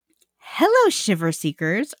Hello, Shiver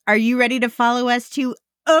Seekers. Are you ready to follow us to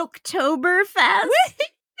Oaktoberfest?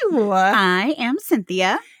 I am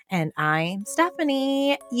Cynthia. And I'm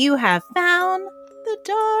Stephanie. You have found the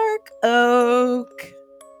Dark Oak.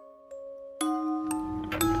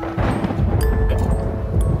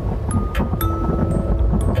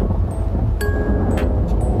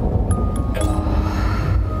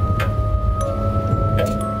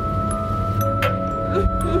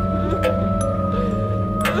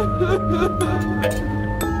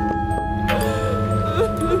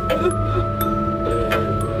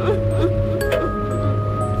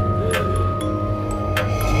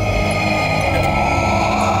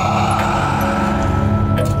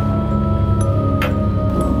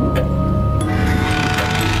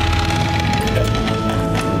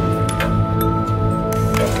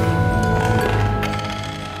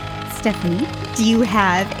 Stephanie, do you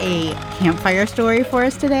have a campfire story for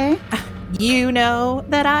us today? You know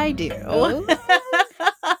that I do.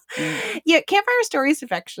 Yeah, campfire stories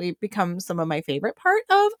have actually become some of my favorite part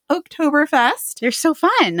of Oktoberfest. They're so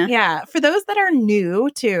fun. Yeah, for those that are new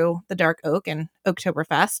to the Dark Oak and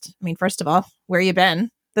Oktoberfest, I mean, first of all, where you been?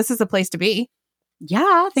 This is the place to be.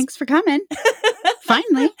 Yeah, thanks for coming.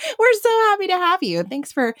 Finally. We're so happy to have you.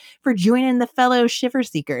 Thanks for joining the fellow Shiver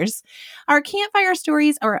Seekers. Our campfire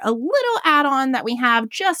stories are a little add-on that we have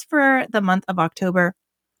just for the month of October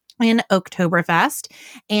in Oktoberfest.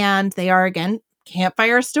 And they are, again,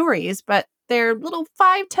 campfire stories, but they're little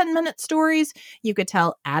 5-10 minute stories you could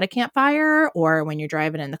tell at a campfire or when you're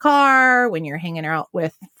driving in the car, when you're hanging out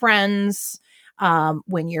with friends,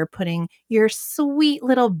 when you're putting your sweet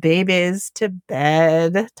little babies to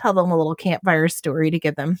bed. Tell them a little campfire story to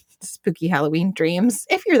give them spooky Halloween dreams,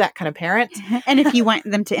 if you're that kind of parent. And if you want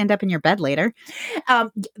them to end up in your bed later.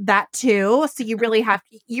 That too. So you really have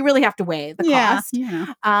to weigh the cost.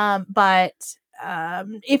 Yeah. But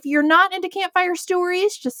if you're not into campfire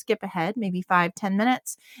stories, just skip ahead, maybe 5-10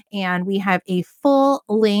 minutes. And we have a full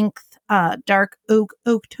length Dark Oak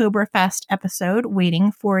Oktoberfest episode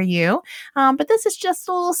waiting for you. But this is just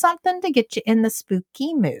a little something to get you in the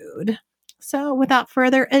spooky mood. So without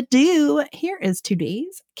further ado, here is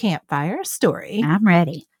today's campfire story. I'm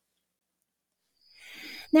ready.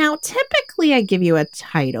 Now, typically I give you a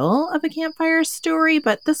title of a campfire story,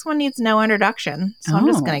 but this one needs no introduction. So I'm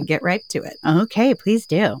just going to get right to it. Okay, please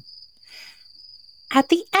do. At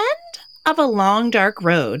the end of a long, dark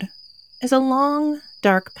road is a long,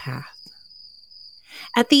 dark path.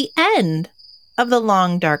 At the end of the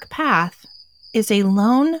long, dark path is a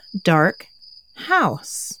lone, dark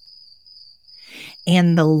house.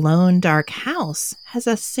 And the lone, dark house has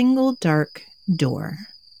a single dark door.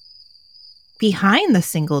 Behind the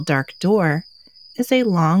single dark door is a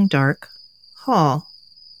long, dark hall.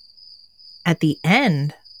 At the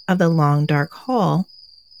end of the long, dark hall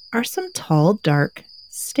are some tall, dark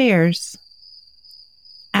stairs.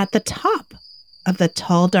 At the top of the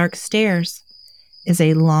tall, dark stairs is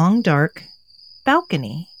a long, dark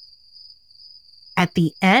balcony. At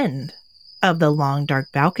the end of the long,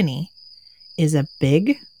 dark balcony is a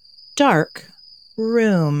big, dark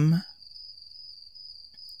room.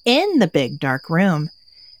 In the big, dark room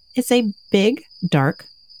is a big, dark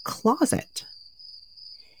closet.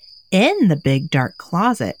 In the big, dark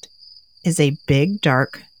closet is a big,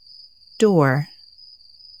 dark door.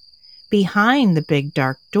 Behind the big,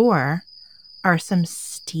 dark door are some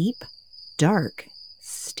steep, dark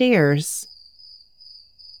stairs.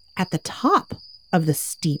 At the top of the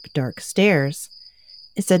steep, dark stairs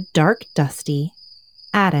is a dark, dusty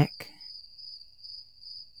attic.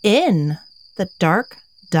 In the dark,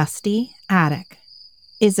 dusty attic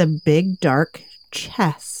is a big, dark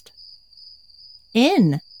chest.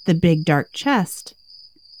 In the big, dark chest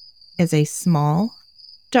is a small,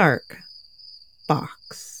 dark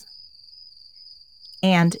box.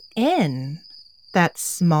 And in that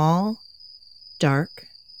small, dark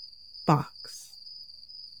box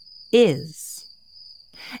is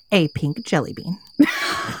a pink jelly bean.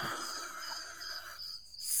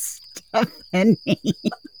 Stephanie.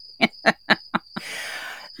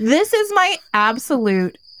 This is my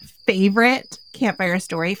absolute favorite campfire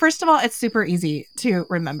story. First of all, it's super easy to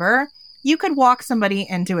remember. You could walk somebody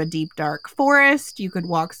into a deep, dark forest. You could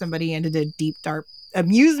walk somebody into the deep, dark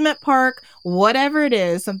amusement park, whatever it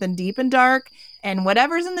is, something deep and dark. And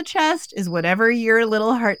whatever's in the chest is whatever your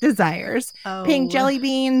little heart desires. Oh. Pink jelly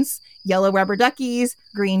beans, yellow rubber duckies,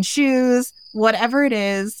 green shoes, whatever it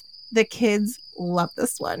is. The kids love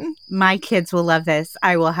this one. My kids will love this.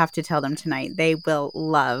 I will have to tell them tonight. They will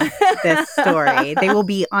love this story. They will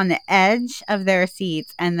be on the edge of their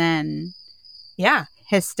seats and then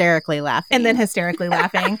hysterically laughing. And then hysterically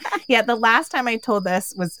laughing. Yeah, the last time I told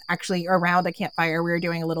this was actually around a campfire. We were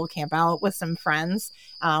doing a little camp out with some friends.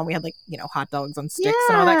 We had hot dogs on sticks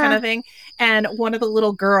and all that kind of thing. And one of the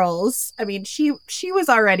little girls, I mean, she was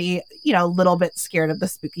already, a little bit scared of the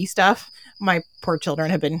spooky stuff. My poor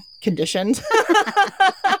children have been conditioned.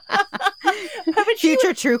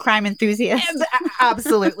 Future true crime enthusiasts.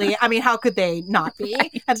 Absolutely. I mean, how could they not be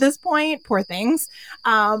at this point? Poor things.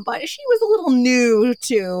 But she was a little new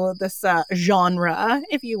to this genre,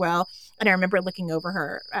 if you will. And I remember looking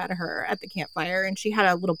over at her at the campfire, and she had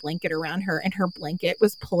a little blanket around her, and her blanket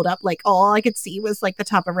was pulled up. Like, all I could see was like the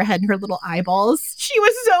top of her head and her little eyeballs. She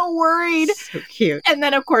was so worried. So cute. And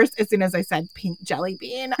then, of course, as soon as I said pink jelly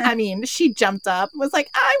bean, I mean, she jumped up and was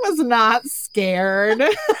like, I was not scared.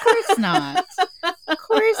 Of course not. Of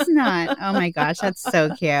course not. Oh my gosh, that's so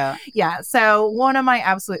cute. Yeah. So one of my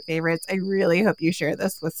absolute favorites. I really hope you share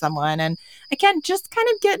this with someone. And again, just kind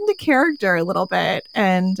of get into character a little bit.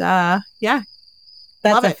 And yeah.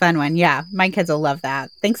 That's a fun one. Yeah. My kids will love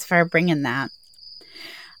that. Thanks for bringing that.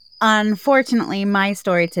 Unfortunately, my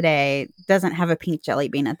story today doesn't have a pink jelly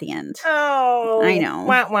bean at the end. Oh. I know.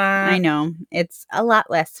 Wah, wah. I know. It's a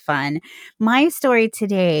lot less fun. My story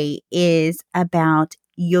today is about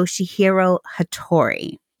Yoshihiro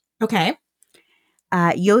Hattori. Okay.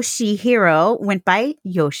 Yoshihiro went by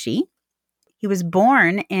Yoshi. He was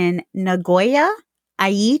born in Nagoya,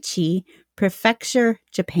 Aichi Prefecture,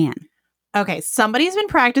 Japan. Okay. Somebody's been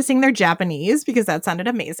practicing their Japanese because that sounded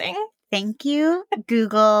amazing. Thank you,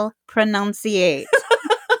 Google Pronunciate.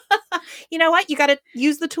 You know what? You got to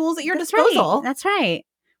use the tools at your disposal. Right. That's right.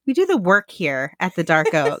 We do the work here at the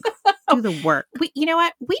Dark Oak. Do the work. You know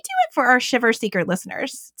what? We do it for our Shiver Seeker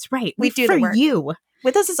listeners. That's right. We do the work. For you.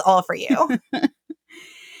 This is all for you.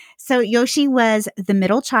 So Yoshi was the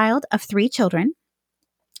middle child of 3 children.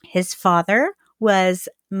 His father was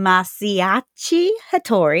Masayachi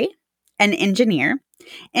Hattori, an engineer,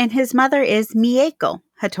 and his mother is Mieko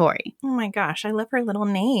Hattori. Oh my gosh, I love her little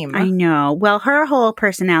name. I know. Well, her whole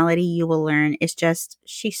personality, you will learn, is just,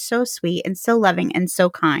 she's so sweet and so loving and so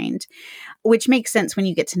kind, which makes sense when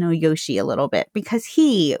you get to know Yoshi a little bit, because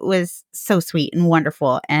he was so sweet and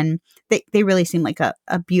wonderful, and they really seem like a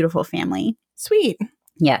beautiful family. Sweet.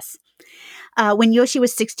 Yes. When Yoshi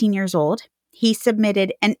was 16 years old, he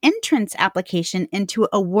submitted an entrance application into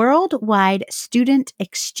a worldwide student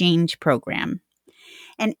exchange program.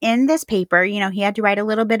 And in this paper, he had to write a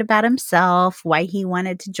little bit about himself, why he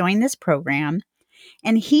wanted to join this program.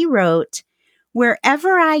 And he wrote,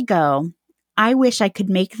 "Wherever I go, I wish I could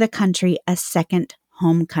make the country a second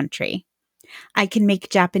home country. I can make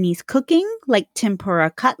Japanese cooking like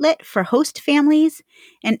tempura cutlet for host families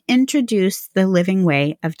and introduce the living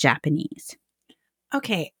way of Japanese."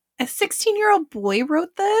 Okay. A 16-year-old boy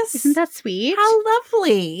wrote this? Isn't that sweet? How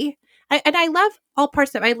lovely. I love all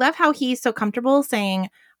parts of it. I love how he's so comfortable saying,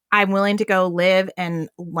 I'm willing to go live and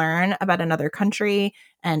learn about another country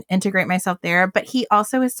and integrate myself there. But he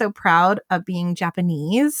also is so proud of being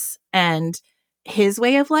Japanese and his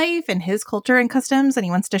way of life and his culture and customs. And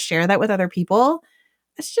he wants to share that with other people.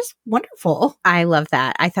 It's just wonderful. I love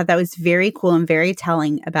that. I thought that was very cool and very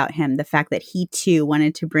telling about him. The fact that he too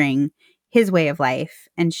wanted to bring his way of life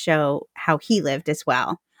and show how he lived as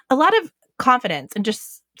well. A lot of confidence and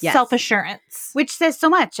just self-assurance. Which says so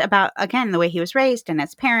much about, again, the way he was raised and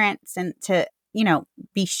his parents, and to,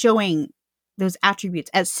 be showing those attributes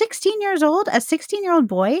at 16 years old, a 16-year-old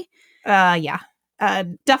boy. Yeah.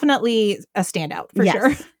 Definitely a standout for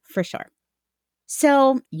sure. For sure.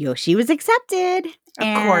 So Yoshi was accepted.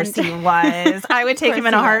 Of course he was. I would take him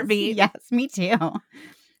in a heartbeat. Yes, me too.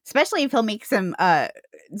 Especially if he'll make some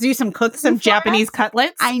some Japanese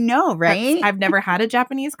cutlets. I know, right? I've never had a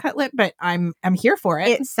Japanese cutlet, but I'm here for it.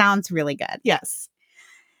 It sounds really good. Yes.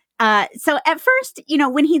 So at first,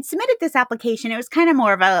 when he'd submitted this application, it was kind of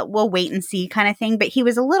more of a we'll wait and see kind of thing. But he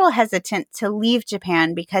was a little hesitant to leave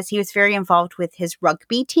Japan because he was very involved with his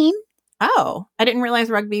rugby team. Oh, I didn't realize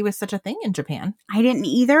rugby was such a thing in Japan. I didn't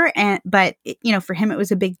either. But for him, it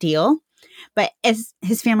was a big deal. But as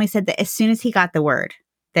his family said that as soon as he got the word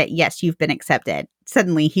that, yes, you've been accepted,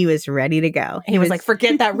 suddenly he was ready to go. He was like,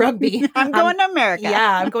 forget that rugby. I'm going to America.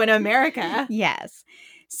 Yeah, I'm going to America. Yes.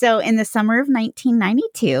 So in the summer of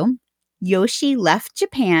 1992, Yoshi left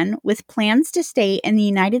Japan with plans to stay in the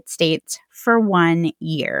United States for 1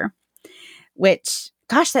 year, which,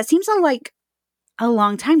 gosh, that seems like a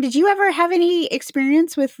long time. Did you ever have any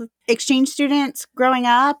experience with exchange students growing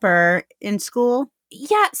up or in school?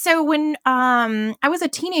 Yeah. So when I was a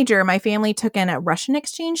teenager, my family took in a Russian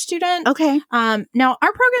exchange student. Okay. Now,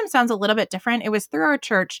 our program sounds a little bit different. It was through our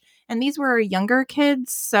church, and these were younger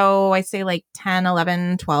kids. So I say like 10,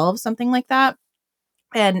 11, 12, something like that.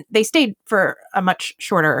 And they stayed for a much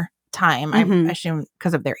shorter time, I Mhm. assume,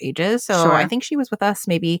 because of their ages. So I Sure. think she was with us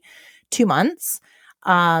maybe 2 months,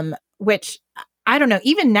 which I don't know.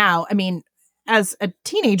 Even now, I mean, as a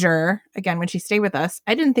teenager, again, when she stayed with us,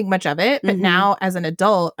 I didn't think much of it. But Mhm. now, as an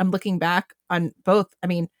adult, I'm looking back on both. I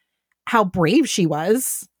mean, how brave she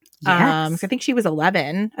was. Yes. I think she was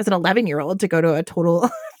 11 as an 11-year-old to go to a total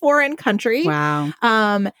foreign country. Wow.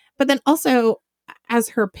 But then also as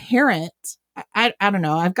her parent, I don't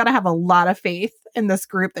know. I've got to have a lot of faith in this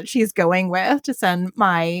group that she's going with to send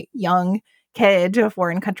my young kid to a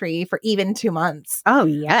foreign country for even 2 months. Oh,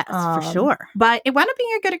 yes, for sure. But it wound up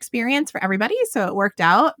being a good experience for everybody. So it worked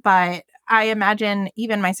out. But I imagine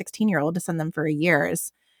even my 16-year-old to send them for a year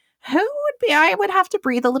is who would be, I would have to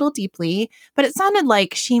breathe a little deeply. But it sounded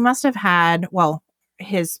like she must have had, well,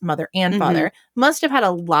 his mother and father must have had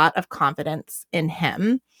a lot of confidence in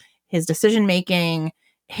him, his decision making,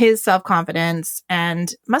 his self-confidence,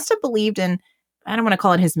 and must have believed in, I don't want to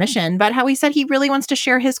call it his mission, but how he said he really wants to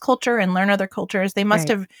share his culture and learn other cultures. They must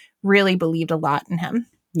Right. have really believed a lot in him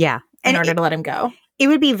Yeah. in order to let him go. It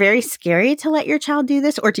would be very scary to let your child do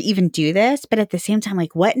this or to even do this, but at the same time,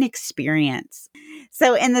 like, what an experience.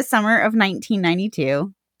 So in the summer of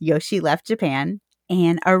 1992, Yoshi left Japan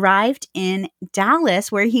and arrived in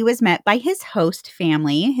Dallas, where he was met by his host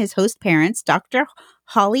family, his host parents, Dr.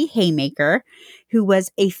 Holly Haymaker, who was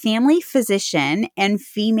a family physician and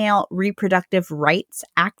female reproductive rights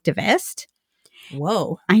activist.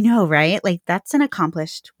 Whoa. I know, right? Like, that's an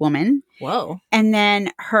accomplished woman. Whoa. And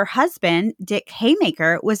then her husband, Dick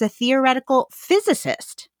Haymaker, was a theoretical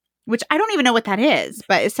physicist, which I don't even know what that is,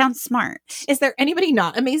 but it sounds smart. Is there anybody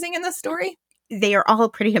not amazing in this story? They are all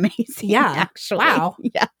pretty amazing, Yeah. actually. Wow.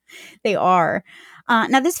 Yeah, they are.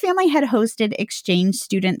 Now, this family had hosted exchange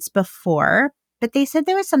students before, but they said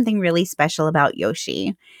there was something really special about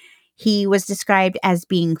Yoshi. He was described as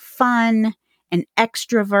being fun, an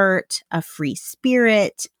extrovert, a free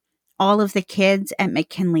spirit. All of the kids at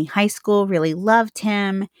McKinley High School really loved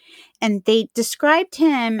him, and they described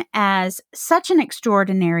him as such an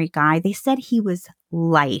extraordinary guy. They said he was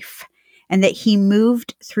life and that he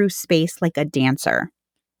moved through space like a dancer.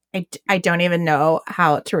 I don't even know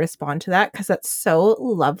how to respond to that because that's so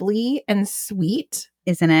lovely and sweet.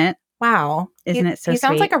 Isn't it? Wow. Isn't it so He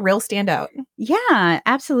sounds sweet? like a real standout. Yeah,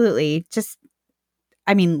 absolutely. Just,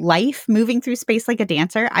 I mean, life moving through space like a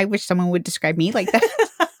dancer. I wish someone would describe me like that.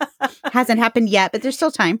 Hasn't happened yet, but there's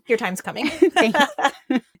still time. Your time's coming. Thanks.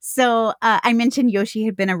 So I mentioned Yoshi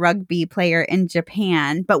had been a rugby player in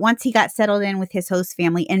Japan, but once he got settled in with his host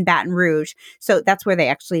family in Baton Rouge, so that's where they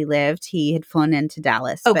actually lived. He had flown into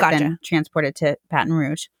Dallas, Oh, but gotcha. then transported to Baton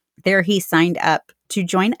Rouge. There he signed up to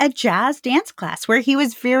join a jazz dance class where he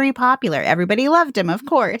was very popular. Everybody loved him, of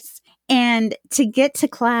course. And to get to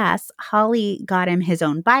class, Holly got him his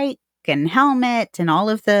own bike and helmet and all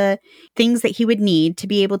of the things that he would need to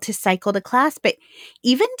be able to cycle to class. But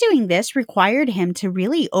even doing this required him to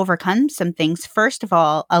really overcome some things. First of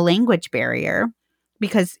all, a language barrier,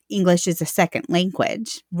 because English is a second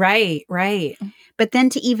language. Right. But then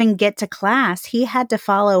to even get to class, he had to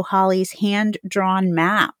follow Holly's hand-drawn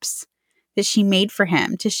maps that she made for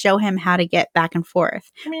him to show him how to get back and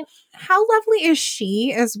forth. I mean, how lovely is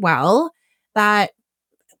she as well that,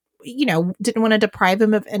 you know, didn't want to deprive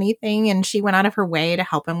him of anything, and she went out of her way to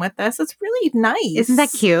help him with this. It's really nice. Isn't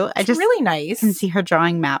that cute? It's really nice. Can see her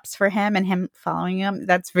drawing maps for him and him following him.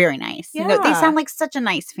 That's very nice. Yeah. You know, they sound like such a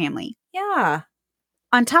nice family. Yeah.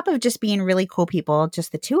 On top of just being really cool people,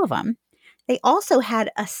 just the two of them, they also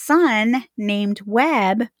had a son named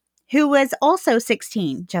Webb, who was also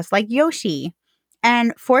 16, just like Yoshi.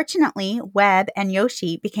 And fortunately, Webb and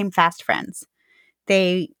Yoshi became fast friends.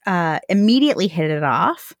 They immediately hit it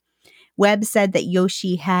off. Webb said that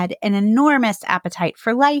Yoshi had an enormous appetite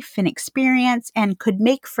for life and experience and could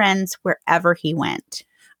make friends wherever he went.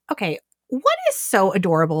 Okay. What is so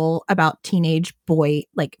adorable about teenage boy,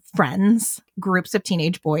 like friends, groups of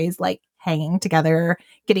teenage boys, like hanging together,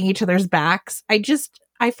 getting each other's backs?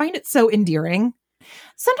 I find it so endearing.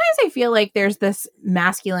 Sometimes I feel like there's this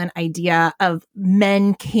masculine idea of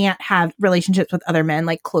men can't have relationships with other men,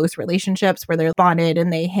 like close relationships where they're bonded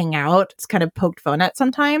and they hang out. It's kind of poked fun at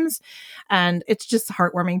sometimes. And it's just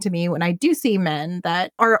heartwarming to me when I do see men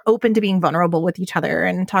that are open to being vulnerable with each other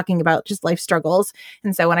and talking about just life struggles.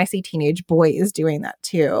 And so when I see teenage boys doing that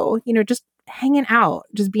too, you know, just hanging out,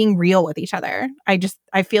 just being real with each other,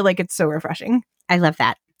 I feel like it's so refreshing. I love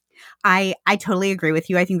that. I totally agree with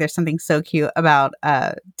you. I think there's something so cute about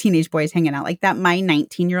teenage boys hanging out like that. My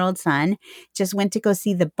 19-year-old son just went to go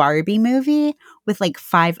see the Barbie movie with like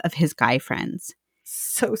 5 of his guy friends.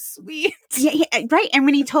 So sweet. Yeah, right. And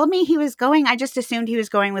when he told me he was going, I just assumed he was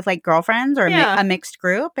going with like girlfriends or a mixed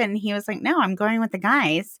group. And he was like, no, I'm going with the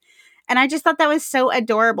guys. And I just thought that was so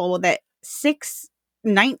adorable that 6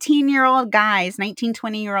 19-year-old guys, 19,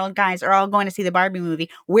 20-year-old guys are all going to see the Barbie movie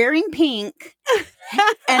wearing pink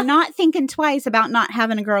and not thinking twice about not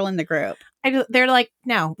having a girl in the group. They're like,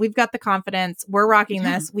 no, we've got the confidence. We're rocking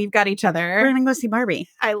this. We've got each other. We're going to go see Barbie.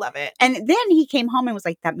 I love it. And then he came home and was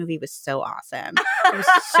like, that movie was so awesome. It was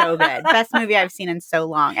so good. Best movie I've seen in so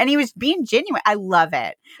long. And he was being genuine. I love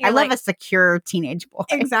it. I love a secure teenage boy.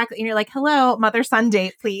 Exactly. And you're like, hello, mother-son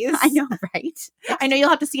date, please. I know, right? I know you'll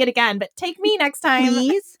have to see it again, but take me next time.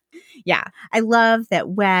 Please. Yeah. I love that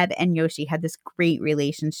Webb and Yoshi had this great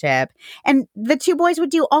relationship. And the 2 boys would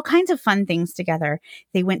do all kinds of fun things together.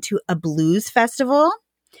 They went to a blues festival.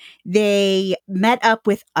 They met up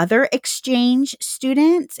with other exchange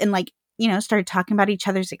students and started talking about each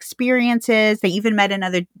other's experiences. They even met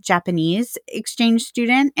another Japanese exchange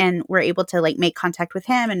student and were able to make contact with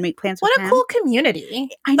him and make plans with him. What a cool community.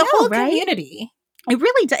 I know, the whole right? Community. It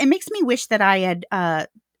really does. It makes me wish that I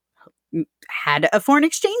had a foreign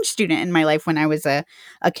exchange student in my life when I was a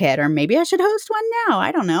kid, or maybe I should host one now.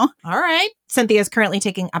 I don't know. All right. Cynthia's currently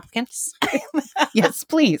taking applicants. Yes,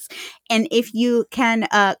 please. And if you can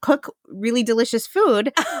cook really delicious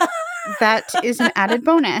food, that is an added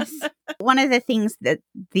bonus. One of the things that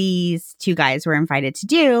these 2 guys were invited to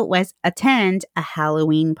do was attend a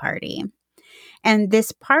Halloween party. And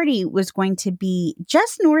this party was going to be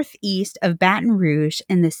just northeast of Baton Rouge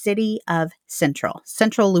in the city of Central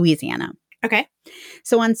Louisiana. Okay.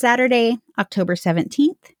 So on Saturday, October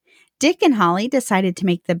 17th, Dick and Holly decided to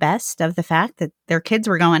make the best of the fact that their kids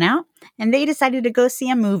were going out, and they decided to go see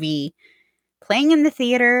a movie playing in the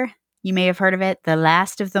theater. You may have heard of it, The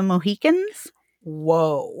Last of the Mohicans.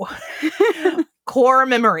 Whoa. Core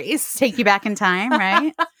memories. Take you back in time,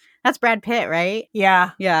 right? That's Brad Pitt, right?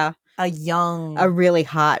 Yeah. Yeah. A really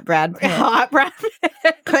hot Brad Pitt. Hot Brad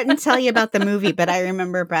Pitt. Couldn't tell you about the movie, but I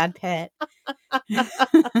remember Brad Pitt.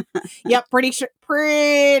 Yep, pretty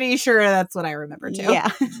sure that's what I remember too. Yeah.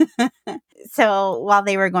 So while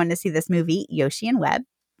they were going to see this movie, Yoshi and Webb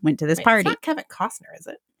went to this party. It's not Kevin Costner, is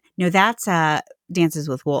it? No, that's Dances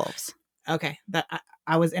with Wolves. Okay, that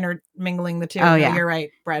I was intermingling the 2. Oh, yeah. You're right,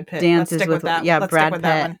 Brad Pitt. Dances Let's stick with that. Yeah, Let's Brad stick with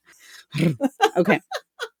that Pitt. one. Okay.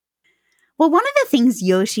 Well, one of the things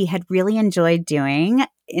Yoshi had really enjoyed doing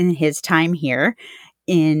in his time here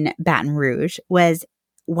in Baton Rouge was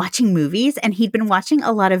watching movies, and he'd been watching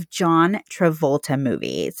a lot of John Travolta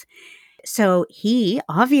movies. So he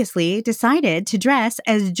obviously decided to dress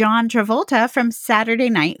as John Travolta from Saturday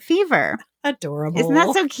Night Fever. Adorable. Isn't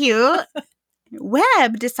that so cute?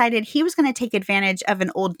 Webb decided he was going to take advantage of an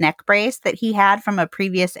old neck brace that he had from a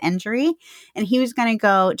previous injury, and he was going to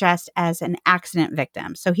go dressed as an accident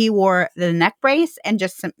victim. So he wore the neck brace and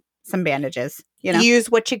just some bandages. Use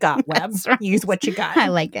what you got, Webb. Right. Use what you got. I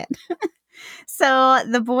like it. So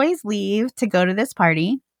the boys leave to go to this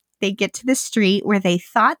party. They get to the street where they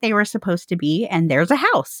thought they were supposed to be, and there's a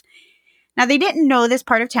house. Now, they didn't know this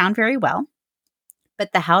part of town very well,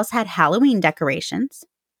 but the house had Halloween decorations.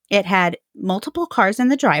 It had multiple cars in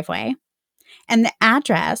the driveway, and the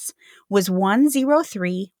address was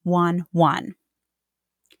 10311.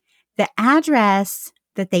 The address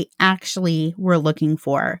that they actually were looking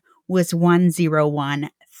for was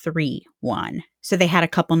 10131. So they had a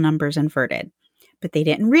couple numbers inverted, but they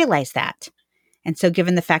didn't realize that. And so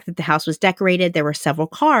given the fact that the house was decorated, there were several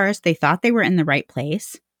cars, they thought they were in the right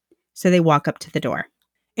place. So they walk up to the door.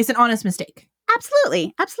 It's an honest mistake.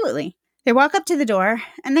 Absolutely. Absolutely. They walk up to the door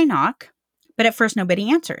and they knock, but at first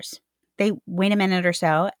nobody answers. They wait a minute or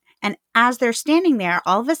so, and as they're standing there,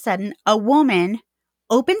 all of a sudden, a woman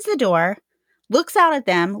opens the door, looks out at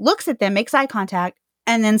them, looks at them, makes eye contact,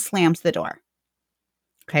 and then slams the door.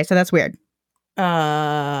 Okay, so that's weird.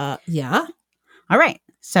 Yeah. All right,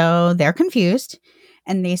 so they're confused,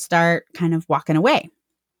 and they start kind of walking away.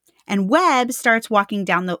 And Webb starts walking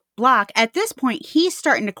down the block. At this point, he's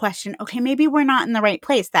starting to question, okay, maybe we're not in the right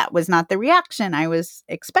place. That was not the reaction I was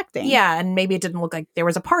expecting. Yeah, and maybe it didn't look like there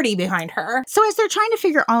was a party behind her. So as they're trying to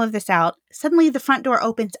figure all of this out, suddenly the front door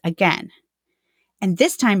opens again. And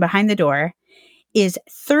this time behind the door is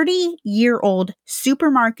 30-year-old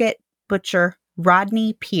supermarket butcher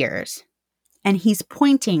Rodney Piers. And he's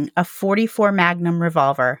pointing a .44 Magnum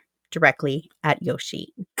revolver directly at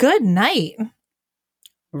Yoshi. Good night.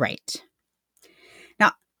 Right.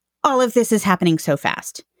 Now, all of this is happening so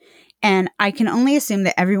fast. And I can only assume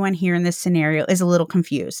that everyone here in this scenario is a little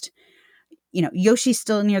confused. Yoshi's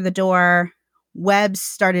still near the door. Webb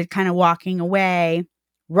started kind of walking away.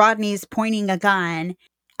 Rodney's pointing a gun.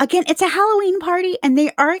 Again, it's a Halloween party and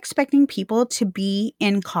they are expecting people to be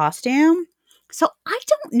in costume. So I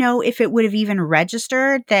don't know if it would have even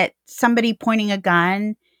registered that somebody pointing a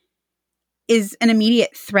gun is an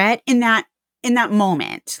immediate threat in that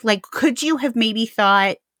moment. Like, could you have maybe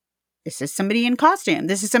thought, this is somebody in costume.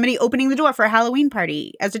 This is somebody opening the door for a Halloween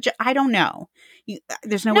party. I don't know.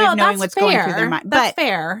 There's no way of knowing what's going through their mind. That's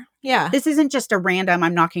fair. Yeah. This isn't just a random,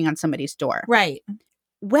 I'm knocking on somebody's door. Right.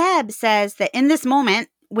 Webb says that in this moment,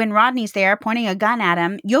 when Rodney's there pointing a gun at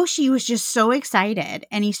him, Yoshi was just so excited.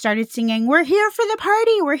 And he started singing, "We're here for the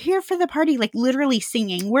party. We're here for the party." Like literally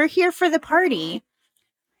singing, "We're here for the party."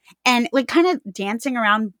 And like kind of dancing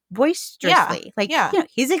around boisterously.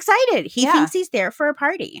 He's excited. He thinks he's there for a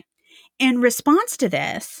party. In response to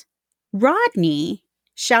this, Rodney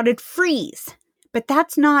shouted, "Freeze." But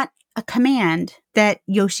that's not a command that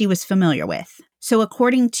Yoshi was familiar with. So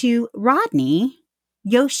according to Rodney,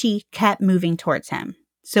 Yoshi kept moving towards him.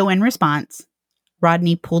 So in response,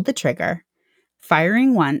 Rodney pulled the trigger,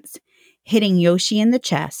 firing once, hitting Yoshi in the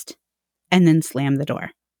chest, and then slammed the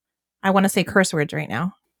door. I want to say curse words right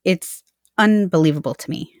now. It's unbelievable to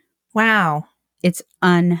me. Wow. It's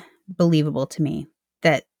unbelievable to me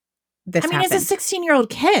that this happened. It's a 16-year-old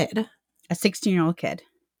kid. A 16-year-old kid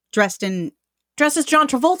dressed as John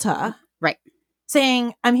Travolta. Right.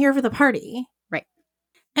 Saying, "I'm here for the party." Right.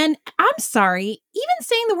 And I'm sorry, even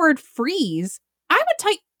saying the word freeze, I would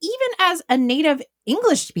type, even as a native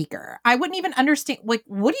English speaker, I wouldn't even understand. Like,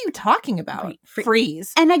 what are you talking about? Right.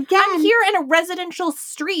 Freeze. And again, I'm here in a residential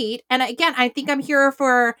street. And again, I think I'm here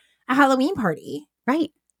for a Halloween party.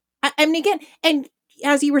 Right. And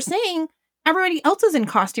as you were saying, everybody else is in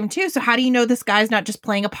costume too. So how do you know this guy's not just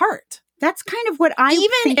playing a part? That's kind of what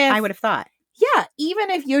I would have thought. Yeah,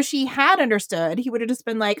 even if Yoshi had understood, he would have just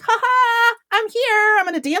been like, "Ha, I'm here. I'm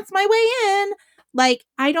going to dance my way in." Like,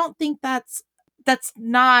 I don't think that's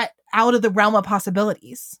not out of the realm of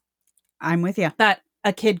possibilities. I'm with you. That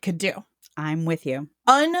a kid could do. I'm with you.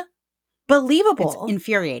 Unbelievable.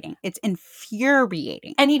 It's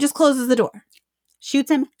infuriating. And he just closes the door.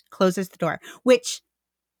 Shoots him, closes the door. Which,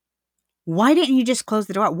 why didn't you just close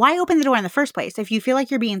the door? Why open the door in the first place? If you feel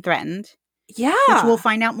like you're being threatened. Yeah. Which we'll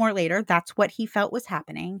find out more later. That's what he felt was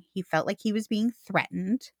happening. He felt like he was being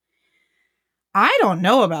threatened. I don't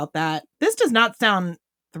know about that. This does not sound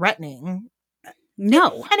threatening.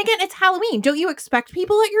 No. And again, it's Halloween. Don't you expect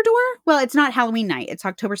people at your door? Well, it's not Halloween night. It's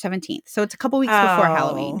October 17th. So it's a couple weeks before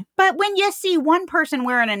Halloween. But when you see one person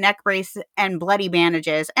wearing a neck brace and bloody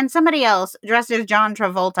bandages and somebody else dressed as John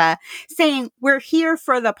Travolta saying, "We're here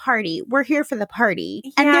for the party. We're here for the party."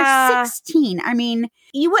 Yeah. And they're 16. I mean,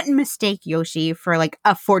 you wouldn't mistake Yoshi for like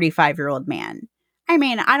a 45-year-old man. I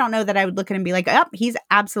mean, I don't know that I would look at him and be like, "Oh, he's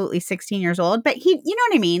absolutely 16 years old." But you know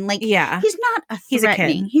what I mean? Like, yeah, he's not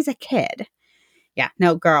threatening. He's a kid. Yeah,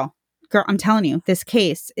 no, girl, I'm telling you, this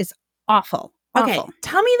case is awful. Okay,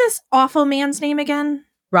 tell me this awful man's name again.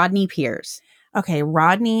 Rodney Pierce. Okay,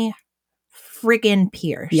 Rodney friggin'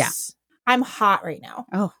 Pierce. Yeah. I'm hot right now.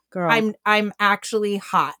 Oh, girl. I'm actually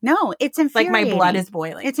hot. No, it's infuriating. Like my blood is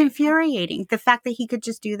boiling. It's infuriating. The fact that he could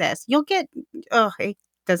just do this. It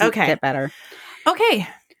doesn't get better. Okay.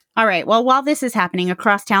 All right. Well, while this is happening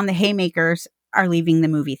across town, the Haymakers are leaving the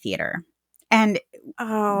movie theater. And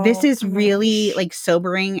this is really like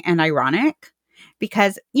sobering and ironic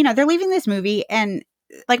because, they're leaving this movie and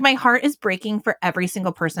like my heart is breaking for every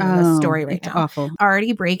single person in this story right now. Awful.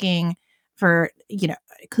 Already breaking for,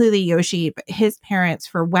 clearly Yoshi, but his parents,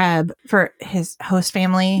 for Webb, for his host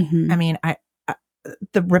family. Mm-hmm. I mean,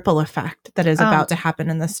 the ripple effect that is about to happen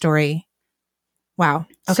in this story. Wow.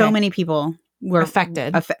 Okay. So many people were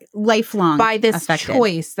affected lifelong by this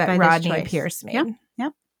choice that Rodney Pierce made.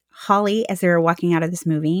 Yep. Holly, as they were walking out of this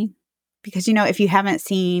movie, because, if you haven't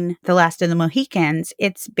seen The Last of the Mohicans,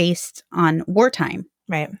 it's based on wartime.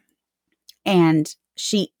 Right. And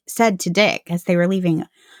she said to Dick as they were leaving,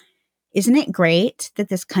 "Isn't it great that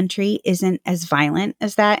this country isn't as violent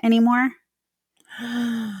as that anymore?"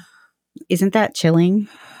 Isn't that chilling?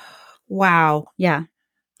 Wow. Yeah.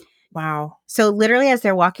 Wow. So literally as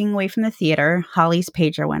they're walking away from the theater, Holly's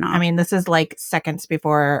pager went off. I mean, this is like seconds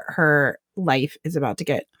before her life is about to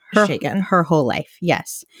get shaken. Her whole life.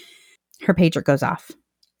 Yes. Her pager goes off.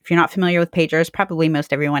 If you're not familiar with pagers, probably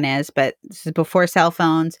most everyone is, but this is before cell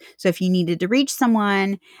phones. So if you needed to reach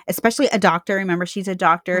someone, especially a doctor, remember she's a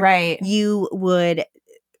doctor, right? You would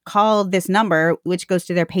call this number, which goes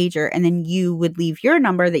to their pager, and then you would leave your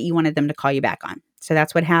number that you wanted them to call you back on. So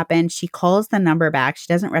that's what happened. She calls the number back. She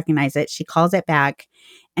doesn't recognize it. She calls it back,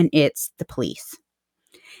 and it's the police.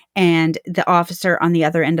 And the officer on the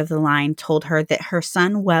other end of the line told her that her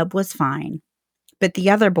son Webb was fine, but the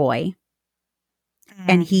other boy,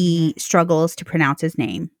 and he struggles to pronounce his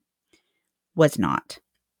name, was not.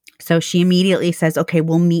 So she immediately says, okay,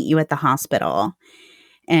 we'll meet you at the hospital.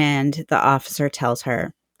 And the officer tells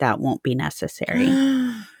her that won't be necessary.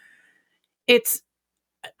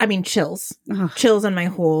 Chills. Ugh. Chills on my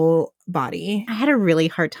whole body. I had a really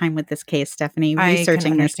hard time with this case, Stephanie, I can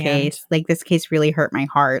researching this understand. case. Like, this case really hurt my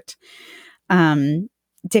heart.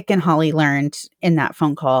 Dick and Holly learned in that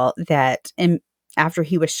phone call that after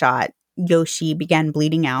he was shot, Yoshi began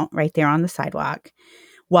bleeding out right there on the sidewalk,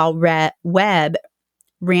 while Webb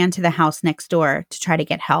ran to the house next door to try to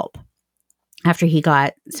get help. After he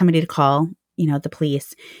got somebody to call, the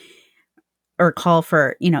police, or call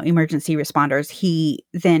for, emergency responders, he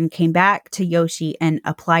then came back to Yoshi and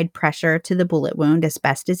applied pressure to the bullet wound as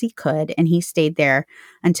best as he could. And he stayed there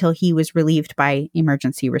until he was relieved by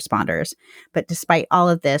emergency responders. But despite all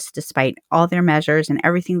of this, despite all their measures and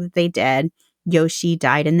everything that they did, Yoshi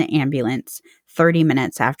died in the ambulance 30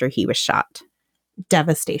 minutes after he was shot.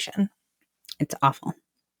 Devastation. It's awful.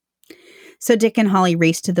 So Dick and Holly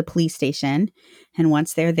race to the police station, and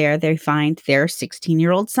once they're there, they find their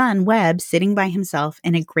 16-year-old son, Webb, sitting by himself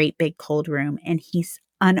in a great big cold room, and he's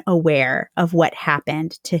unaware of what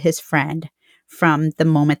happened to his friend from the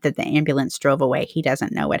moment that the ambulance drove away. He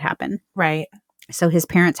doesn't know what happened. Right. So his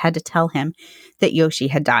parents had to tell him that Yoshi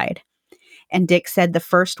had died. And Dick said the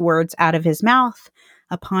first words out of his mouth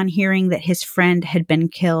upon hearing that his friend had been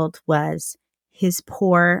killed was, "His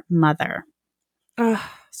poor mother." Ugh.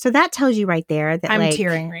 So that tells you right there that I'm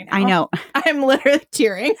tearing right now. I know. I'm literally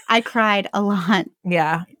tearing. I cried a lot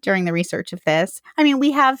during the research of this. I mean,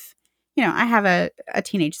 we have, I have a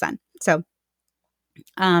teenage son. So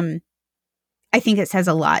I think it says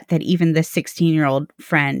a lot that even the 16-year-old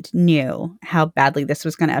friend knew how badly this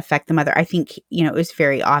was going to affect the mother. I think, it was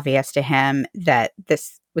very obvious to him that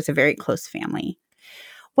this was a very close family.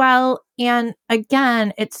 Well, and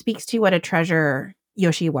again, it speaks to what a treasure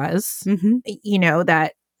Yoshi was,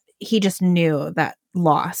 that he just knew that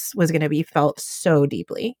loss was going to be felt so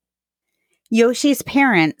deeply. Yoshi's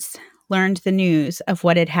parents learned the news of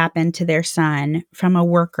what had happened to their son from a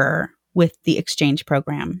worker with the exchange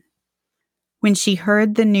program. When she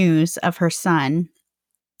heard the news of her son,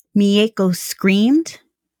 Mieko screamed,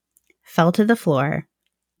 fell to the floor,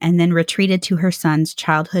 and then retreated to her son's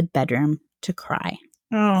childhood bedroom to cry.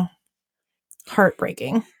 Oh,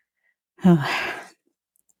 heartbreaking.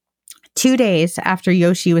 2 days after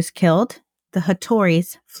Yoshi was killed, the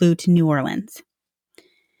Hattoris flew to New Orleans.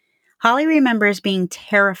 Holly remembers being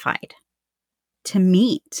terrified to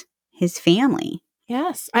meet his family.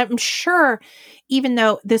 Yes, I'm sure, even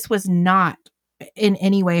though this was not in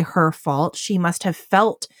any way her fault, she must have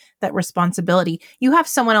felt that responsibility. You have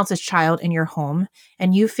someone else's child in your home,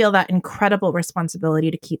 and you feel that incredible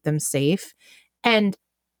responsibility to keep them safe. And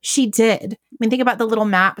she did. I mean, think about the little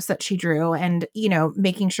maps that she drew and,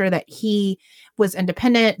 making sure that he was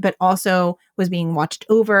independent, but also was being watched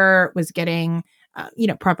over, was getting,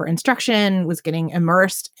 proper instruction, was getting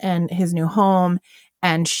immersed in his new home.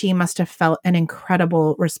 And she must have felt an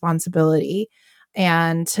incredible responsibility.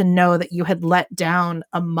 And to know that you had let down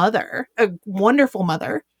a mother, a wonderful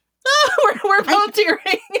mother. We're both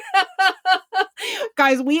tearing.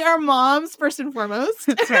 Guys, we are moms first and foremost.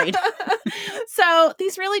 That's right. So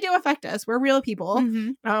these really do affect us. We're real people.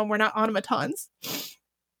 Mm-hmm. We're not automatons.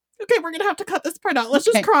 Okay, we're going to have to cut this part out. Let's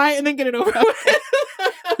just cry and then get it over with.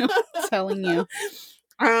 I'm telling you.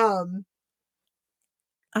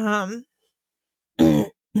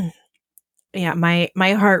 Yeah, my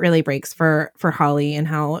heart really breaks for Holly and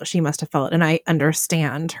how she must have felt. And I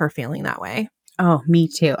understand her feeling that way. Oh, me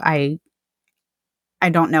too. I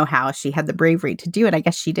don't know how she had the bravery to do it. I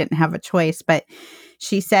guess she didn't have a choice, but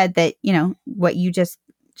she said that,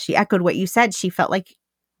 she echoed what you said. She felt like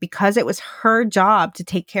because it was her job to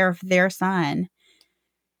take care of their son,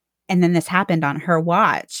 and then this happened on her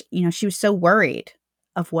watch, she was so worried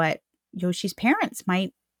of what Yoshi's parents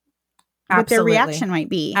might, what their reaction might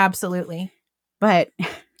be. Absolutely. But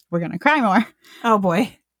we're going to cry more. Oh,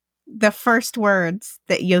 boy. The first words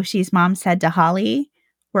that Yoshi's mom said to Holly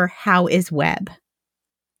were, "How is Webb?"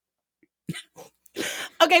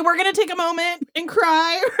 Okay, we're going to take a moment and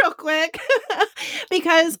cry real quick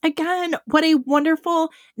because, again, what a wonderful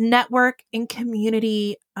network and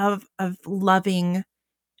community of loving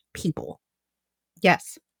people.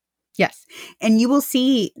 Yes. Yes. And you will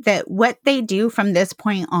see that what they do from this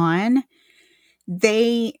point on,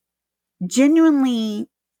 they genuinely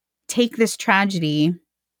take this tragedy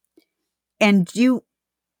and do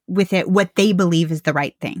with it what they believe is the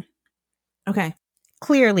right thing. Okay.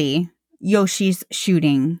 Clearly, Yoshi's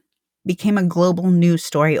shooting became a global news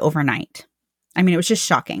story overnight. I mean, it was just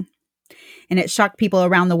shocking. And it shocked people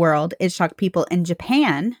around the world. It shocked people in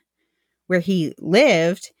Japan, where he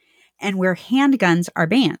lived, and where handguns are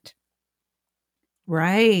banned.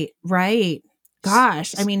 Right.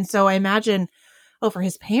 Gosh. I mean, so I imagine, for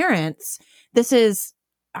his parents, this is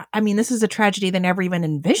a tragedy they never even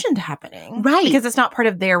envisioned happening. Right. Because it's not part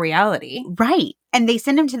of their reality. Right. And they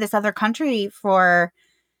send him to this other country for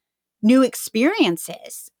new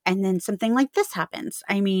experiences. And then something like this happens.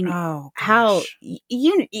 I mean, how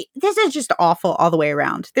this is just awful all the way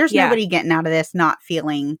around. There's nobody getting out of this not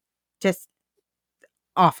feeling just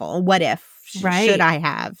awful. What if? Right. Should I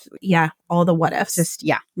have? Yeah. All the what ifs. Just,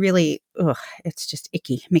 really, it's just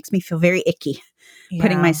icky. It makes me feel very icky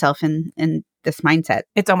putting myself in this mindset.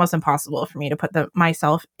 It's almost impossible for me to put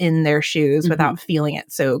myself in their shoes without feeling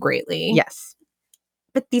it so greatly. Yes.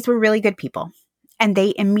 But these were really good people. And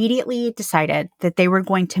they immediately decided that they were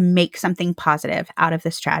going to make something positive out of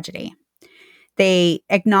this tragedy. They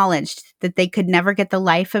acknowledged that they could never get the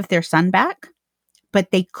life of their son back,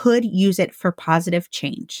 but they could use it for positive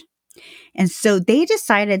change. And so they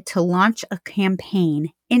decided to launch a campaign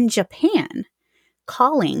in Japan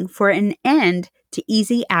calling for an end to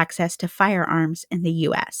easy access to firearms in the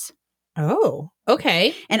U.S. Oh,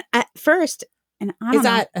 okay. And at first, and I don't Is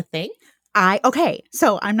that a thing?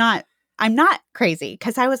 So I'm not crazy,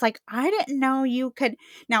 because I was like, I didn't know you could.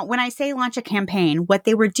 Now, when I say launch a campaign, what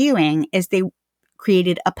they were doing is they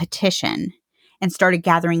created a petition and started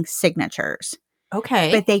gathering signatures.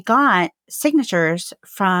 Okay. But they got signatures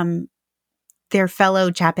from their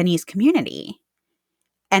fellow Japanese community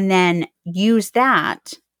and then used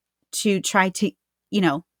that to try to,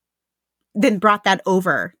 then brought that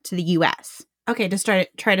over to the U.S. Okay, to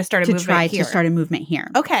try to start a movement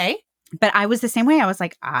here. Okay. But I was the same way. I was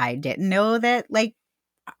like, I didn't know that,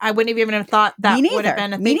 I wouldn't even have thought that would have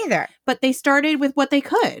been a thing. Me neither. But they started with what they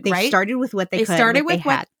could, right? They started with what they started with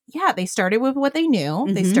what they started with what they knew.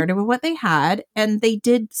 They started with what they had, and they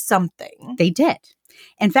did something. They did.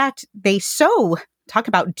 In fact, talk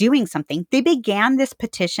about doing something. They began this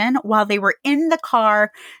petition while they were in the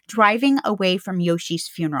car driving away from Yoshi's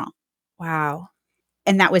funeral. Wow.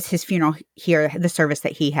 And that was his funeral here, the service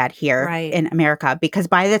that he had here in America. Because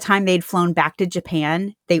by the time they'd flown back to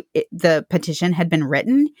Japan, the petition had been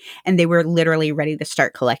written, and they were literally ready to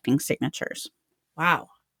start collecting signatures. Wow.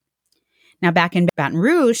 Now, back in Baton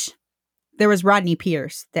Rouge, there was Rodney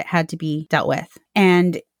Pierce that had to be dealt with.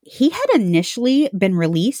 And he had initially been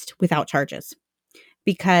released without charges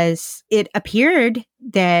because it appeared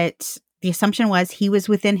that the assumption was he was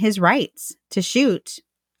within his rights to shoot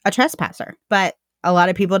a trespasser. But a lot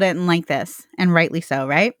of people didn't like this, and rightly so,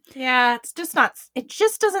 right? Yeah, it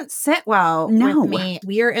just doesn't sit well with me.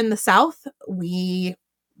 We are in the South.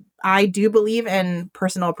 I do believe in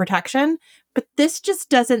personal protection, but this just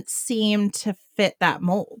doesn't seem to fit that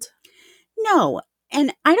mold. No,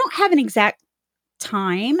 and I don't have an exact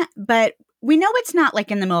time, but we know it's not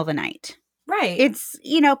in the middle of the night. Right. It's,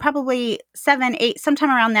 probably 7, 8,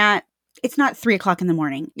 sometime around that. It's not 3:00 in the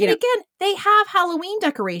morning. And again, they have Halloween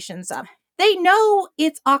decorations up. They know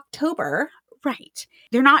it's October. Right.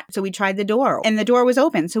 They're not. So we tried the door, and the door was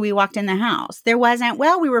open. So we walked in the house. There wasn't,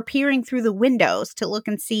 we were peering through the windows to look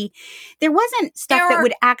and see. There wasn't stuff that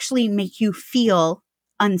would actually make you feel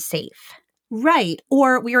unsafe. Right.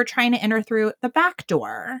 Or we were trying to enter through the back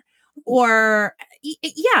door, or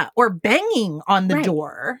banging on the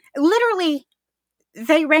door. Literally,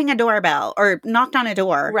 they rang a doorbell or knocked on a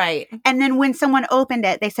door. Right. And then when someone opened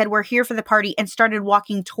it, they said, we're here for the party, and started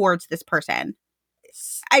walking towards this person.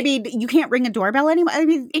 I mean, you can't ring a doorbell anymore. I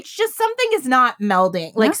mean, it's just something is not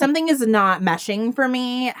melding. Something is not meshing for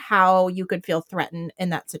me, how you could feel threatened in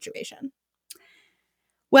that situation.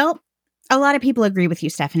 Well, a lot of people agree with you,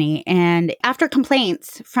 Stephanie. And after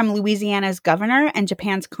complaints from Louisiana's governor and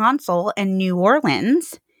Japan's consul in New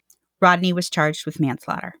Orleans, Rodney was charged with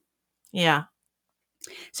manslaughter. Yeah.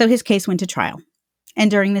 So his case went to trial. And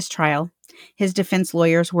during this trial, his defense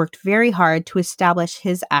lawyers worked very hard to establish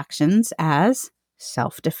his actions as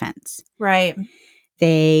self-defense. Right.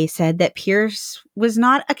 They said that Pierce was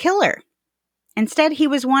not a killer. Instead, he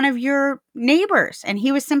was one of your neighbors, and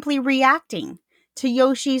he was simply reacting to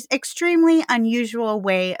Yoshi's extremely unusual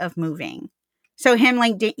way of moving. So him,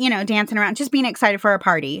 dancing around, just being excited for a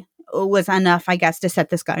party was enough, I guess, to set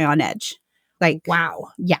this guy on edge. Wow.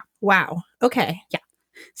 Yeah. Wow. Okay. Yeah.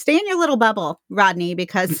 Stay in your little bubble, Rodney,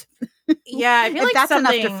 because I feel like that's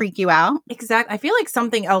enough to freak you out. Exactly. I feel like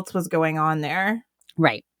something else was going on there.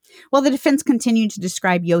 Right. Well, the defense continued to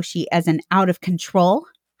describe Yoshi as an out-of-control,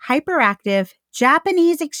 hyperactive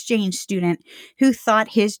Japanese exchange student who thought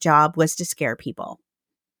his job was to scare people.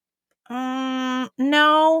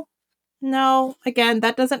 No. Again,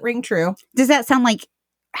 that doesn't ring true. Does that sound like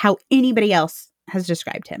how anybody else has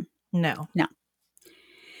described him? No.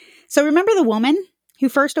 So remember the woman who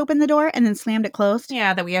first opened the door and then slammed it closed?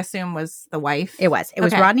 Yeah, that we assume was the wife. It was. It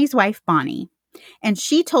was Okay. Rodney's wife, Bonnie. And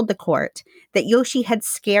she told the court that Yoshi had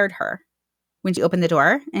scared her when she opened the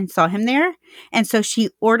door and saw him there. And so she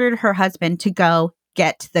ordered her husband to go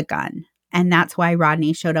get the gun. And that's why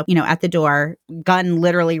Rodney showed up, at the door, gun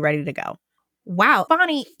literally ready to go. Wow.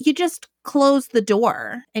 Bonnie, you just close the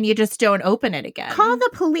door and you just don't open it again. Call the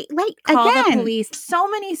police. Call Again. the police. So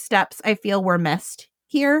many steps I feel were missed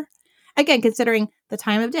here. Again, considering the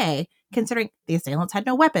time of day, considering the assailants had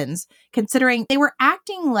no weapons, considering they were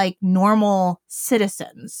acting like normal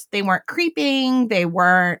citizens. They weren't creeping. They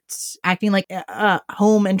weren't acting like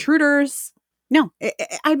home intruders. No.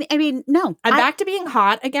 I mean, no. I'm back to being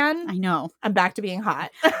hot again. I know. I'm back to being hot.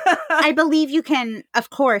 I believe you can, of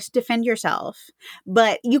course, defend yourself,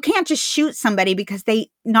 but you can't just shoot somebody because they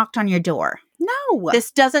knocked on your door. No.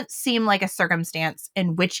 This doesn't seem like a circumstance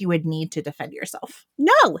in which you would need to defend yourself.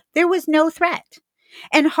 No, there was no threat.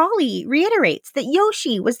 And Holly reiterates that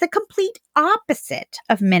Yoshi was the complete opposite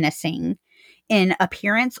of menacing in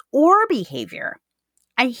appearance or behavior.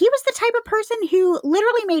 He was the type of person who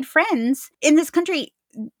literally made friends in this country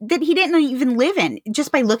that he didn't even live in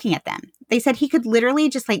just by looking at them. They said he could literally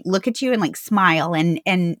just look at you and smile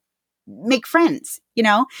and make friends,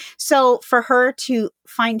 So for her to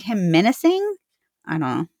find him menacing, I don't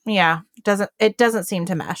know. Yeah, it doesn't seem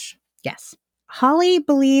to mesh. Yes. Holly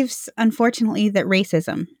believes, unfortunately, that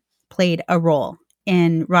racism played a role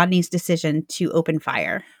in Rodney's decision to open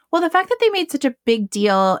fire. Well, the fact that they made such a big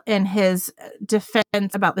deal in his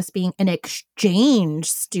defense about this being an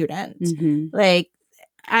exchange student,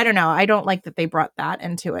 I don't know. I don't like that they brought that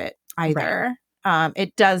into it either. Right.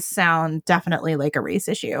 It does sound definitely like a race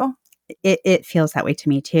issue. It feels that way to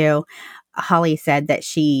me, too. Holly said that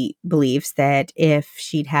she believes that if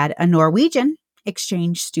she'd had a Norwegian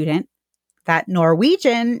exchange student, that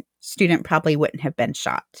Norwegian student probably wouldn't have been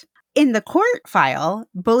shot. In the court file,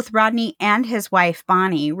 both Rodney and his wife,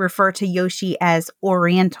 Bonnie, refer to Yoshi as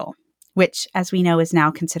Oriental, which, as we know, is now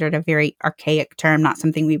considered a very archaic term, not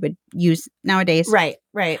something we would use nowadays.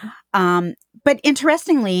 Right. But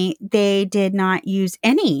interestingly, they did not use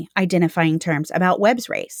any identifying terms about Webb's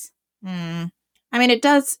race. I mean, it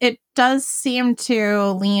does seem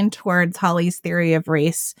to lean towards Holly's theory of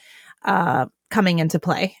race coming into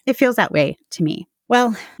play. It feels that way to me.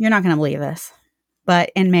 Well, you're not going to believe this, but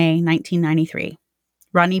in May 1993,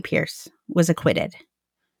 Rodney Pierce was acquitted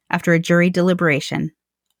after a jury deliberation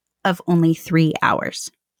of only 3 hours.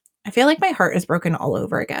 I feel like my heart is broken all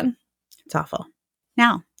over again. It's awful.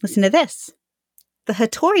 Now, listen to this. The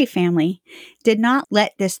Hattori family did not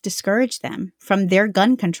let this discourage them from their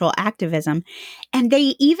gun control activism, and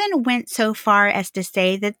they even went so far as to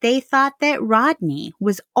say that they thought that Rodney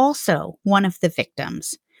was also one of the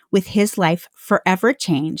victims, with his life forever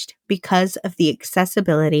changed because of the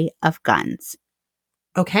accessibility of guns.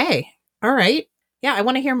 Okay. All right. Yeah, I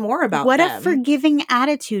want to hear more about what them. A forgiving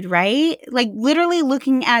attitude, right? Literally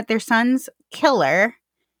looking at their son's killer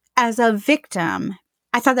as a victim.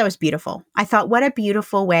 I thought that was beautiful. I thought, what a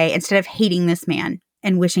beautiful way, instead of hating this man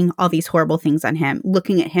and wishing all these horrible things on him,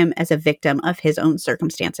 looking at him as a victim of his own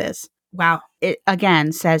circumstances. Wow. It,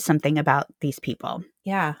 again, says something about these people.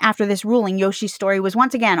 Yeah. After this ruling, Yoshi's story was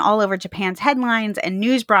once again all over Japan's headlines and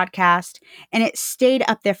news broadcast, and it stayed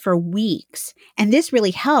up there for weeks. And this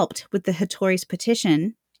really helped with the Hattori's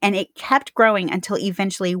petition, and it kept growing until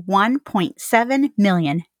eventually 1.7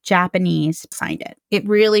 million Japanese signed it. It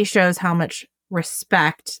really shows how much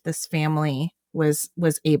respect this family was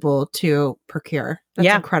able to procure.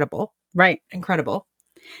 That's incredible. Right. Incredible.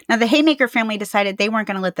 Now, the Haymaker family decided they weren't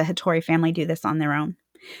going to let the Hattori family do this on their own.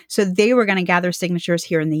 So they were going to gather signatures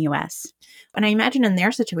here in the U.S. And I imagine in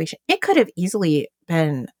their situation, it could have easily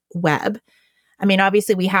been Webb. I mean,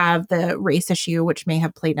 obviously we have the race issue, which may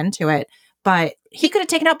have played into it, but he could have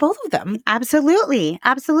taken out both of them. Absolutely.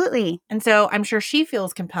 Absolutely. And so I'm sure she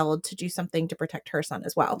feels compelled to do something to protect her son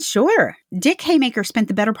as well. Sure. Dick Haymaker spent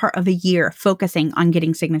the better part of a year focusing on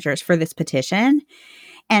getting signatures for this petition.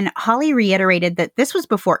 And Holly reiterated that this was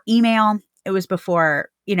before email. It was before,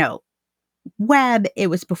 web. It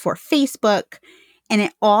was before Facebook. And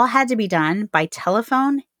it all had to be done by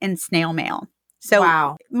telephone and snail mail.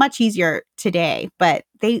 So much easier today, but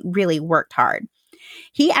they really worked hard.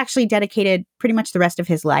 He actually dedicated pretty much the rest of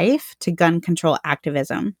his life to gun control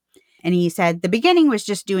activism. And he said, the beginning was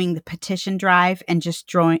just doing the petition drive and just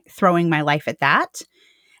throwing my life at that.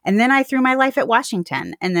 And then I threw my life at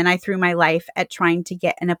Washington. And then I threw my life at trying to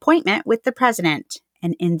get an appointment with the president.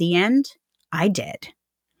 And in the end, I did.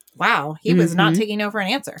 Wow. He was not taking no for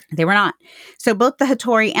an answer. They were not. So both the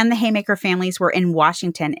Hattori and the Haymaker families were in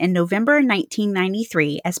Washington in November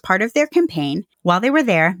 1993 as part of their campaign. While they were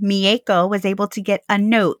there, Mieko was able to get a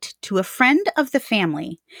note to a friend of the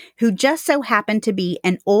family who just so happened to be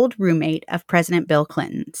an old roommate of President Bill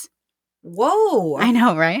Clinton's. Whoa. I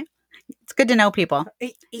know, right? It's good to know people.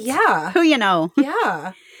 Yeah. Who you know.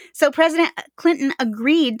 Yeah. So President Clinton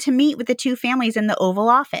agreed to meet with the two families in the Oval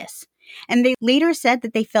Office. And they later said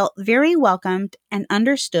that they felt very welcomed and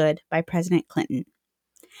understood by President Clinton.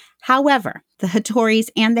 However, the Hattoris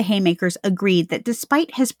and the Haymakers agreed that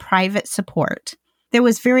despite his private support, there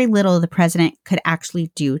was very little the president could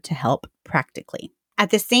actually do to help practically. At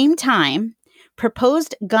the same time,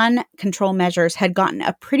 proposed gun control measures had gotten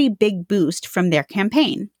a pretty big boost from their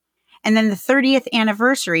campaign. And then the 30th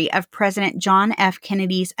anniversary of President John F.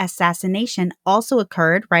 Kennedy's assassination also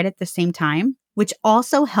occurred right at the same time, which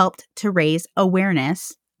also helped to raise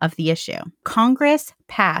awareness of the issue. Congress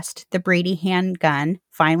passed the Brady Handgun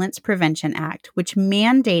Violence Prevention Act, which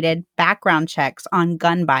mandated background checks on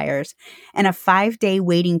gun buyers and a 5-day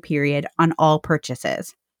waiting period on all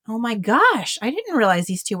purchases. Oh my gosh. I didn't realize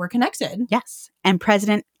these two were connected. Yes. And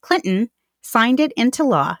President Clinton signed it into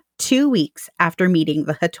law 2 weeks after meeting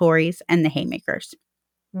the Hattoris and the Haymakers.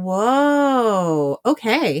 Whoa.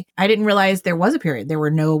 Okay. I didn't realize there was a period. There were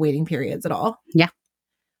no waiting periods at all. Yeah.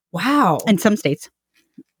 Wow. In some states.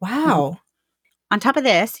 Wow. On top of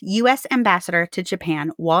this, U.S. Ambassador to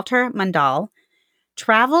Japan, Walter Mondale,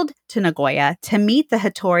 traveled to Nagoya to meet the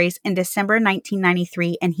Hattoris in December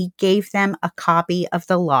 1993, and he gave them a copy of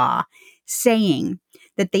the law, saying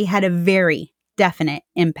that they had a very definite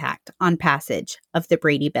impact on passage of the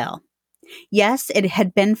Brady Bill. Yes, it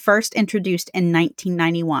had been first introduced in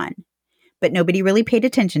 1991, but nobody really paid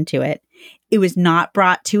attention to it. It was not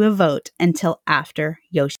brought to a vote until after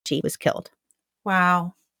Yoshi was killed.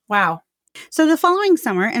 Wow. Wow. So the following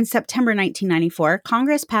summer, in September 1994,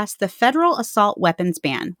 Congress passed the Federal Assault Weapons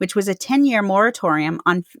Ban, which was a 10-year moratorium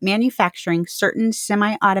on manufacturing certain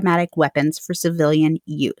semi-automatic weapons for civilian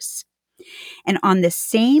use. And on the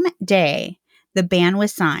same day the ban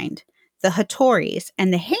was signed, the Hattoris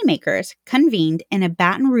and the Haymakers convened in a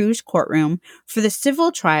Baton Rouge courtroom for the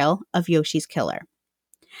civil trial of Yoshi's killer.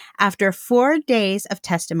 After 4 days of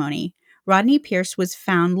testimony, Rodney Pierce was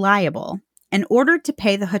found liable and ordered to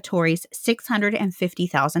pay the Hattoris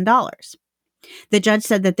 $650,000. The judge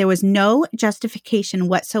said that there was no justification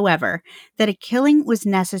whatsoever that a killing was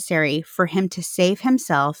necessary for him to save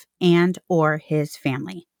himself and or his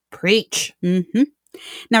family. Preach. Mm-hmm.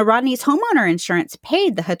 Now, Rodney's homeowner insurance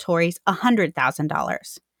paid the Hattoris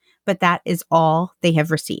 $100,000, but that is all they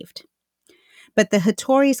have received. But the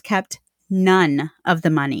Hattoris kept none of the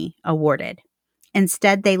money awarded.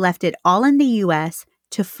 Instead, they left it all in the U.S.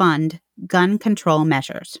 to fund gun control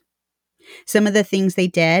measures. Some of the things they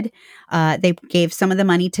did, they gave some of the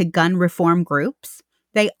money to gun reform groups.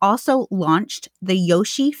 They also launched the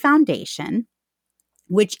Yoshi Foundation,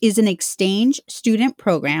 which is an exchange student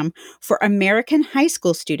program for American high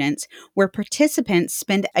school students where participants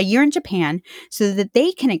spend a year in Japan so that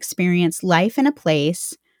they can experience life in a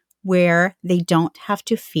place where they don't have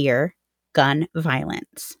to fear gun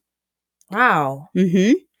violence. Wow.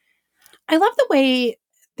 Mm-hmm. I love the way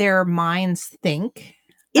their minds think.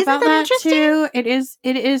 Isn't about that interesting? Too. It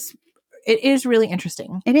is really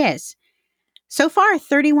interesting. It is. So far,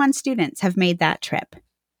 31 students have made that trip.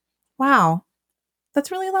 Wow.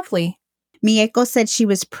 That's really lovely. Mieko said she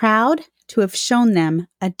was proud to have shown them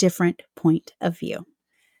a different point of view.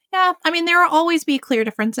 Yeah. I mean, there will always be clear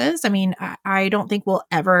differences. I mean, I don't think we'll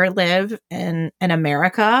ever live in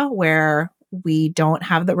America where we don't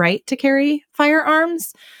have the right to carry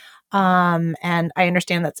firearms. And I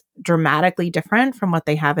understand that's dramatically different from what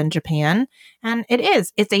they have in Japan. And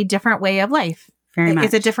it's a different way of life. Very much.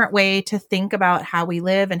 It's a different way to think about how we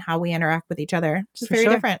live and how we interact with each other. It's very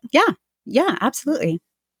different. Yeah, absolutely.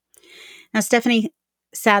 Now, Stephanie,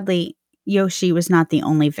 sadly, Yoshi was not the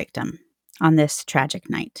only victim on this tragic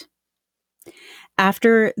night.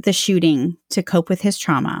 After the shooting, to cope with his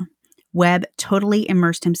trauma, Webb totally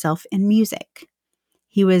immersed himself in music.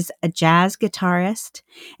 He was a jazz guitarist,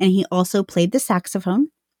 and he also played the saxophone.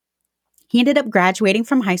 He ended up graduating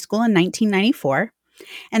from high school in 1994,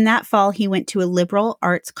 and that fall he went to a liberal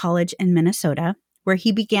arts college in Minnesota, where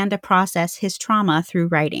he began to process his trauma through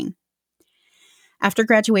writing. After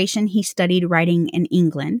graduation, he studied writing in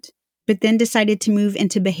England, but then decided to move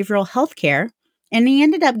into behavioral health care and he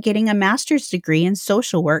ended up getting a master's degree in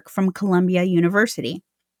social work from Columbia University.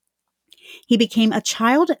 He became a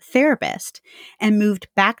child therapist and moved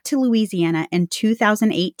back to Louisiana in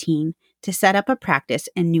 2018 to set up a practice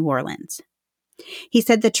in New Orleans. He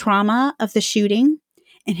said the trauma of the shooting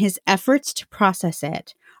and his efforts to process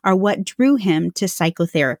it are what drew him to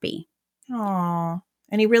psychotherapy. Oh,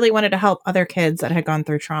 and he really wanted to help other kids that had gone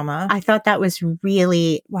through trauma. I thought that was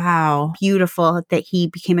really Wow. beautiful that he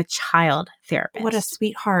became a child therapist. What a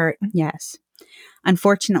sweetheart. Yes.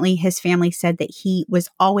 Unfortunately, his family said that he was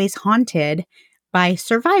always haunted by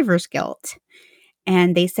survivor's guilt.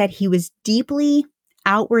 And they said he was deeply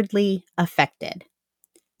outwardly affected.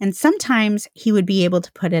 And sometimes he would be able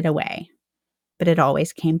to put it away, but it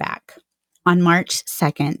always came back. On March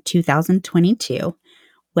 2nd, 2022,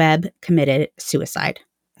 Webb committed suicide.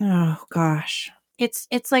 Oh gosh. It's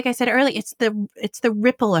like I said earlier, it's the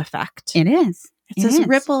ripple effect. It is. It's this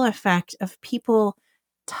ripple effect of people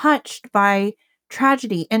touched by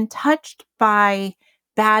tragedy and touched by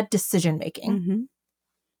bad decision making. Mm-hmm.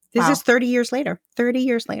 This is 30 years later. 30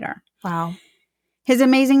 years later. Wow. His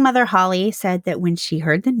amazing mother, Holly, said that when she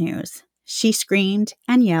heard the news, she screamed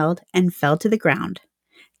and yelled and fell to the ground,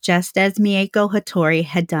 just as Mieko Hattori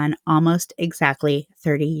had done almost exactly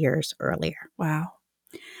 30 years earlier. Wow.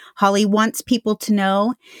 Holly wants people to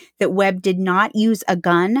know that Webb did not use a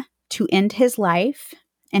gun to end his life,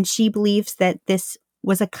 and she believes that this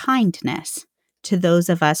was a kindness to those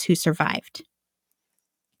of us who survived.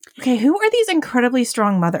 Okay, who are these incredibly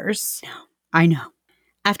strong mothers? I know.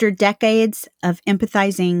 After decades of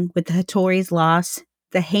empathizing with the Hattori's loss,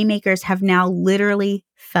 the Haymakers have now literally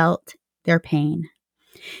felt their pain.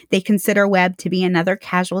 They consider Webb to be another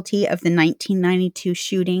casualty of the 1992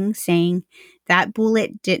 shooting, saying that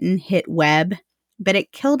bullet didn't hit Webb, but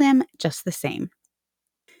it killed him just the same.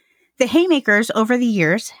 The Haymakers over the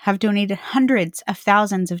years have donated hundreds of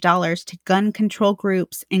thousands of dollars to gun control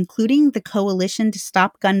groups, including the Coalition to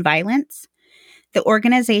Stop Gun Violence. The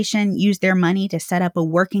organization used their money to set up a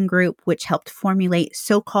working group which helped formulate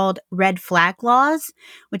so-called red flag laws,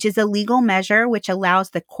 which is a legal measure which allows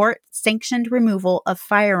the court-sanctioned removal of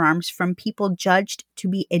firearms from people judged to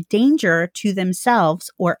be a danger to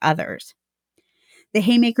themselves or others. The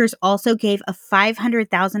Haymakers also gave a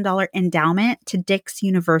 $500,000 endowment to Dix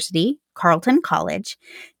University, Carleton College,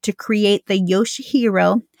 to create the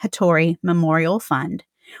Yoshihiro Hattori Memorial Fund,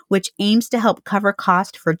 which aims to help cover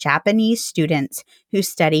costs for Japanese students who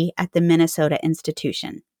study at the Minnesota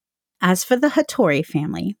institution. As for the Hattori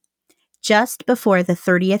family, just before the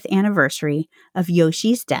 30th anniversary of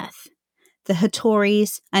Yoshi's death, the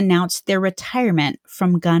Hattoris announced their retirement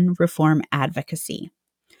from gun reform advocacy.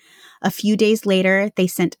 A few days later, they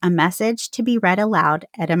sent a message to be read aloud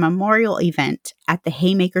at a memorial event at the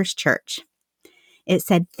Haymakers Church. It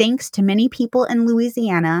said, "Thanks to many people in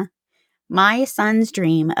Louisiana, my son's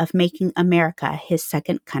dream of making America his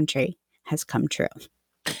second country has come true."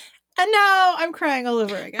 And now I'm crying all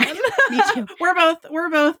over again. Me too. We're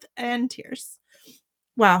both in tears.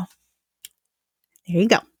 Wow. There you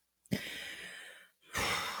go.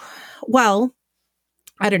 Well,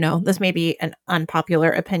 I don't know. This may be an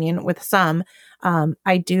unpopular opinion with some.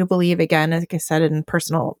 I do believe, again, like I said, in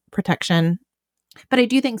personal protection. But I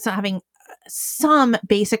do think having some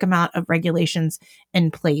basic amount of regulations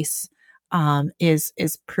in place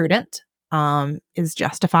is prudent, is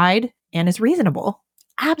justified, and is reasonable.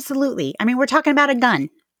 Absolutely. I mean, we're talking about a gun.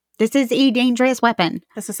 This is a dangerous weapon.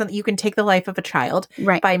 This is something you can take the life of a child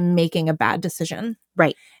by making a bad decision.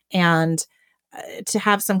 Right. And to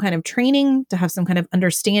have some kind of training, to have some kind of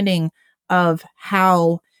understanding of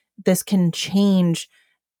how this can change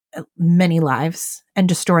many lives and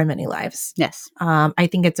destroy many lives. Yes. I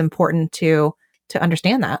think it's important to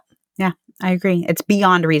understand that. Yeah, I agree. It's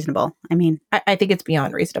beyond reasonable. I mean, I think it's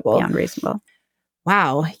beyond reasonable. Beyond reasonable.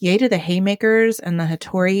 Wow. Yay to the Haymakers and the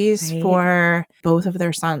Hattoris for both of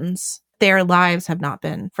their sons. Their lives have not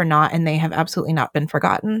been for naught, and they have absolutely not been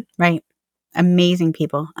forgotten. Right. Amazing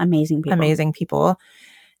people. Amazing people. Amazing people.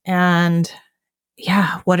 And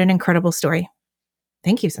yeah, what an incredible story.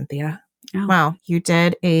 Thank you, Cynthia. Oh. Wow. You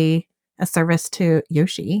did a service to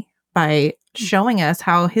Yoshi by showing us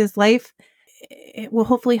how his life, it will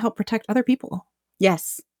hopefully help protect other people.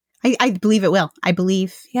 Yes. I believe it will. I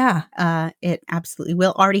believe it absolutely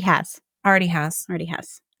will. Already has.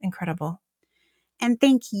 Incredible. And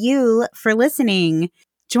thank you for listening.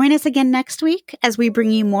 Join us again next week as we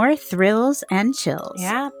bring you more thrills and chills.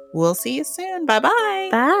 Yeah. We'll see you soon. Bye-bye.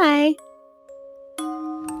 Bye.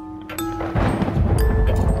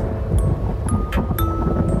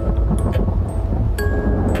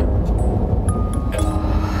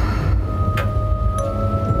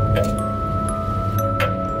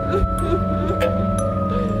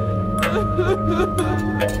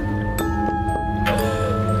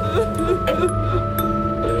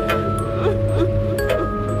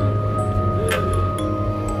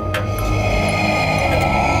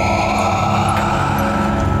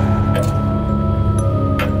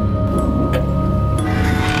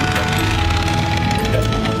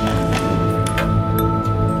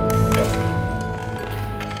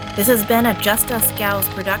 This has been a Just Us Gals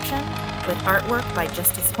production with artwork by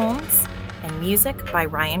Justice Holmes and music by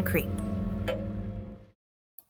Ryan Creek.